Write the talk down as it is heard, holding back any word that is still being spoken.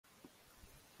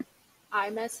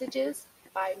iMessages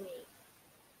by me.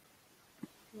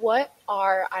 What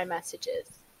are iMessages?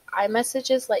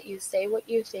 iMessages let you say what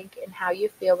you think and how you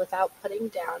feel without putting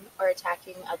down or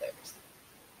attacking others.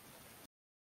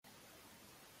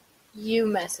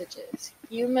 U-messages.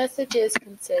 U-messages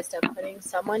consist of putting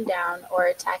someone down or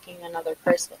attacking another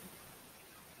person.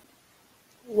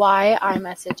 Why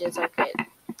iMessages are good.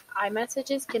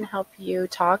 iMessages can help you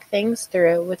talk things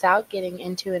through without getting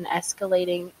into an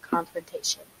escalating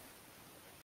confrontation.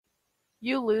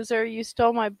 You loser, you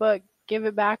stole my book. Give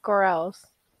it back or else.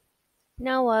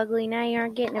 No, ugly, now you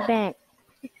aren't getting it back.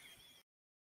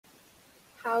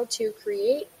 How to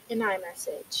create an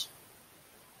iMessage.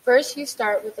 First, you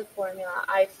start with the formula,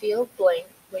 I feel blank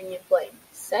when you blank.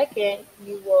 Second,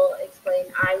 you will explain,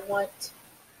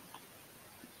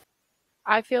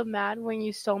 I feel mad when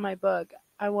you stole my book.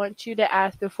 I want you to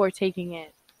ask before taking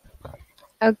it.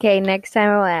 Okay, next time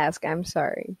I'll ask. I'm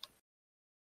sorry.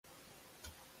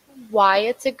 Why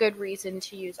it's a good reason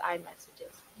to use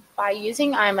iMessages. By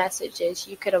using iMessages,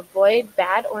 you could avoid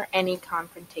bad or any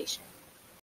confrontation.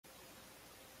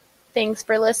 Thanks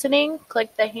for listening.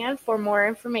 Click the hand for more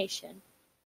information.